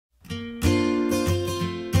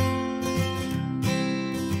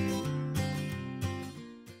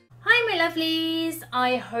lovelies,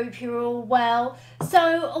 I hope you're all well.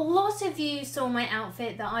 So a lot of you saw my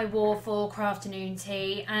outfit that I wore for Crafternoon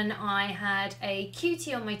Tea, and I had a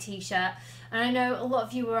cutie on my t-shirt, and I know a lot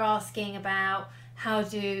of you were asking about how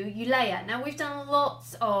do you layer. Now we've done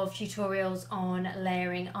lots of tutorials on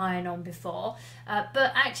layering iron-on before,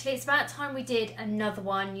 but actually it's about time we did another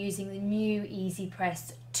one using the new Easy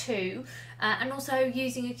Press 2 and also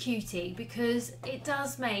using a cutie, because it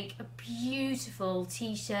does make a beautiful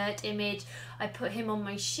t-shirt image. I put him on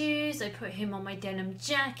my shoes, I put him on my denim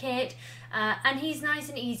jacket, and he's nice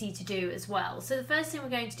and easy to do as well. So the first thing we're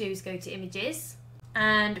going to do is go to images,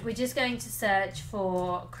 and we're just going to search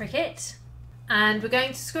for Cricut. And we're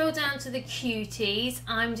going to scroll down to the cuties.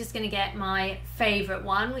 I'm just going to get my favourite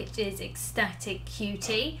one, which is Ecstatic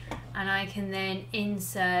Cutie, and I can then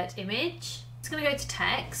insert image. It's going to go to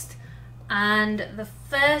text, and the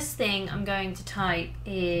first thing I'm going to type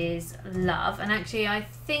is love, and actually I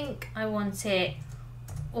think I want it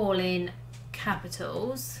all in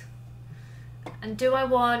capitals. And do I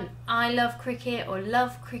want I love Cricut or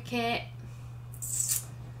love Cricut?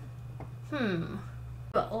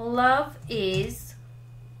 But love is ...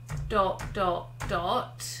 and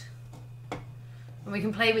we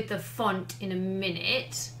can play with the font in a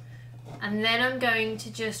minute. And then I'm going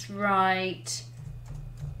to just write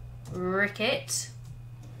Cricut.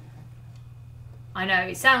 I know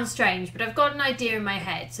it sounds strange, but I've got an idea in my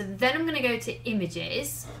head. So then I'm going to go to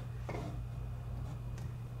images,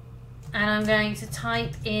 and I'm going to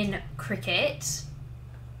type in Cricut,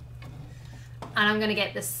 and I'm going to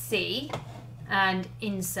get the C and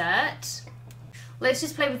insert. Let's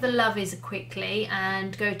just play with the love is quickly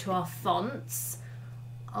and go to our fonts.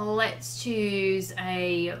 Let's choose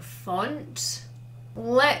a font.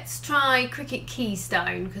 Let's try Cricut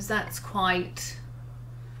Keystone, because that's quite...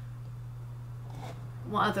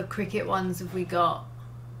 What other Cricut ones have we got?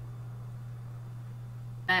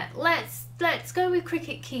 Let's go with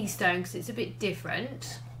Cricut Keystone because it's a bit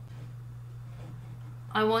different.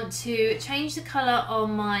 I want to change the colour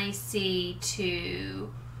on my C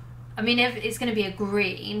to, I mean it's going to be a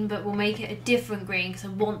green, but we'll make it a different green because I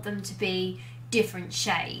want them to be different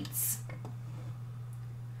shades.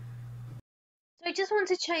 So I just want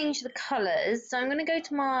to change the colours, so I'm going to go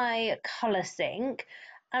to my colour sync,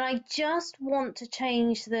 and I just want to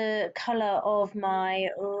change the colour of my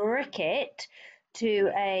Cricut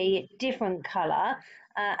to a different colour.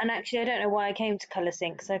 And actually I don't know why I came to colour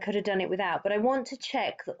sync, because I could have done it without, but I want to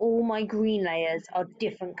check that all my green layers are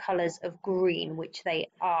different colours of green, which they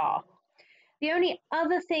are. The only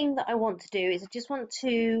other thing that I want to do is I just want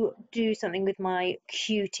to do something with my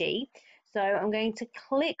cutie. So I'm going to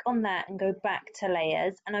click on that and go back to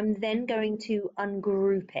layers, and I'm then going to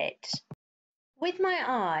ungroup it. With my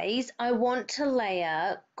eyes, I want to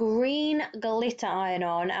layer green glitter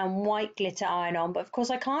iron-on and white glitter iron-on, but of course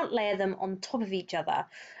I can't layer them on top of each other.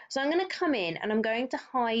 So I'm going to come in and I'm going to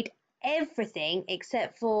hide everything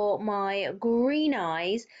except for my green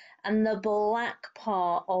eyes and the black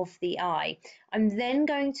part of the eye. I'm then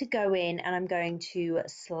going to go in and I'm going to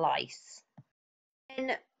slice.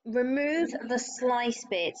 Then remove the slice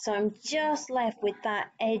bit, so I'm just left with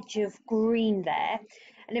that edge of green there.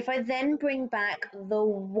 And if I then bring back the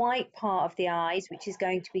white part of the eyes, which is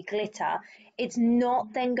going to be glitter, it's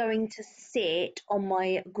not then going to sit on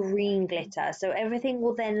my green glitter. So everything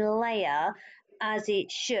will then layer as it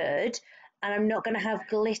should, and I'm not going to have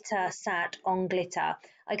glitter sat on glitter.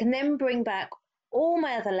 I can then bring back all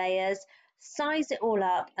my other layers, size it all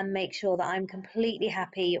up, and make sure that I'm completely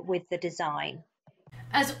happy with the design.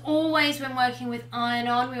 As always, when working with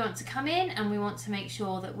iron-on, we want to come in and we want to make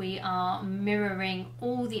sure that we are mirroring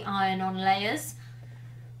all the iron-on layers.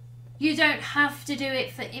 You don't have to do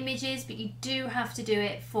it for images, but you do have to do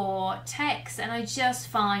it for text, and I just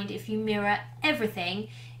find if you mirror everything,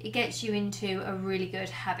 it gets you into a really good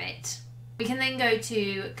habit. We can then go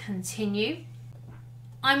to continue.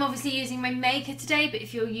 I'm obviously using my maker today, but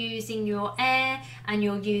if you're using your Air and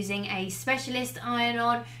you're using a specialist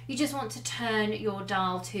iron-on, you just want to turn your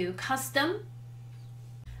dial to custom,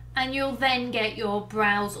 and you'll then get your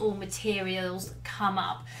browse all materials come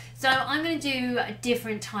up. So I'm going to do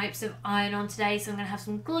different types of iron-on today. So I'm going to have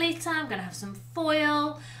some glitter, I'm going to have some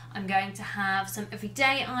foil, I'm going to have some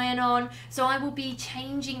everyday iron-on. So I will be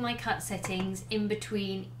changing my cut settings in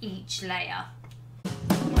between each layer.